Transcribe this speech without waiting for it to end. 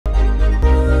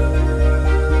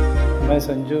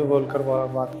संजू बोलकर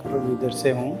बात कर रहा हूँ, इधर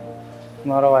से हूँ।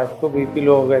 हमारा वाइफ को बीपी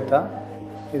लो हो गया था।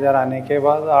 इधर आने के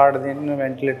बाद 8 दिन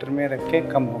वेंटिलेटर में रख के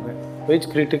कम हो गए।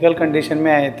 कुछ क्रिटिकल कंडीशन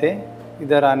में आए थे।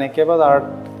 इधर आने के बाद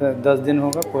 8-10 दिन हो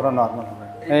गए, पूरा नॉर्मल हो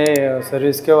गया।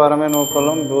 सर्विस के बारे में नो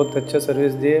प्रॉब्लम, बहुत अच्छा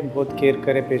सर्विस दिए, बहुत केयर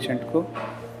करे पेशेंट को,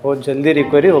 बहुत जल्दी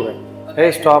रिकवरी हो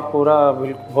गए। स्टाफ पूरा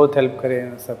बिल्कुल बहुत हेल्प करे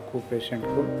सबको, पेशेंट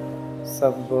को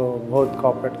सब बहुत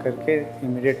कोऑपरेट करके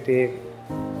इमीडिएट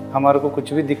हमारे को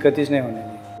कुछ भी दिक्कत ही नहीं होने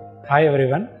दी। Hi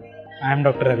everyone, I am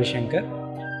Dr. Ravi Shankar.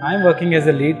 I am working as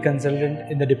a lead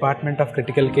consultant in the Department of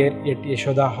Critical Care at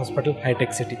Yashoda Hospital, High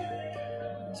Tech City.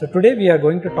 So today we are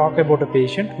going to talk about a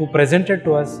patient who presented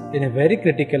to us in a very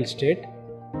critical state.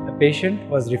 The patient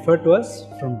was referred to us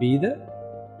from Bidar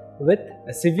with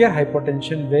a severe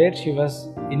hypotension, where she was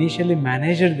initially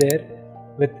managed there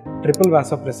with triple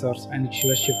vasopressors, and she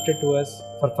was shifted to us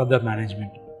for further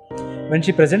management. When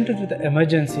she presented with the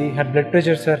emergency, her blood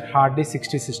pressures were hardly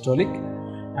 60 systolic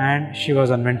and she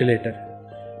was on ventilator.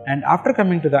 And after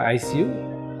coming to the ICU,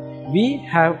 we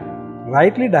have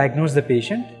rightly diagnosed the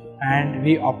patient and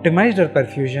we optimized her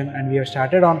perfusion, and we have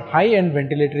started on high-end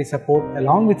ventilatory support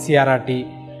along with CRRT,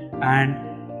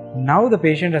 and now the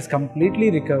patient has completely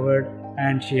recovered,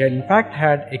 and she had in fact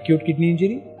had acute kidney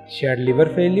injury, she had liver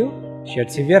failure, she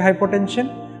had severe hypotension,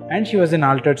 and she was in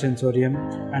altered sensorium,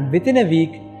 and within a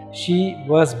week she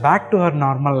was back to her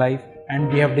normal life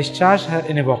and we have discharged her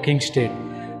in a walking state.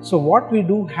 So what we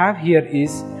do have here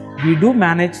is, we do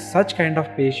manage such kind of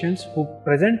patients who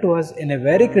present to us in a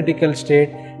very critical state,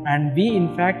 and we in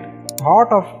fact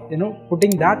thought of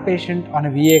putting that patient on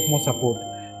a VA ECMO support,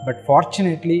 but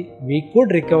fortunately we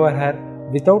could recover her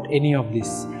without any of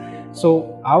this.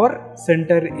 So our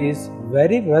center is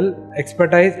very well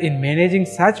expertise in managing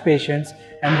such patients,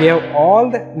 and we have all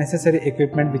the necessary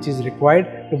equipment which is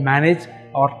required to manage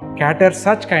or cater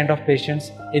such kind of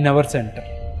patients in our center.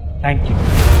 Thank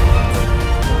you.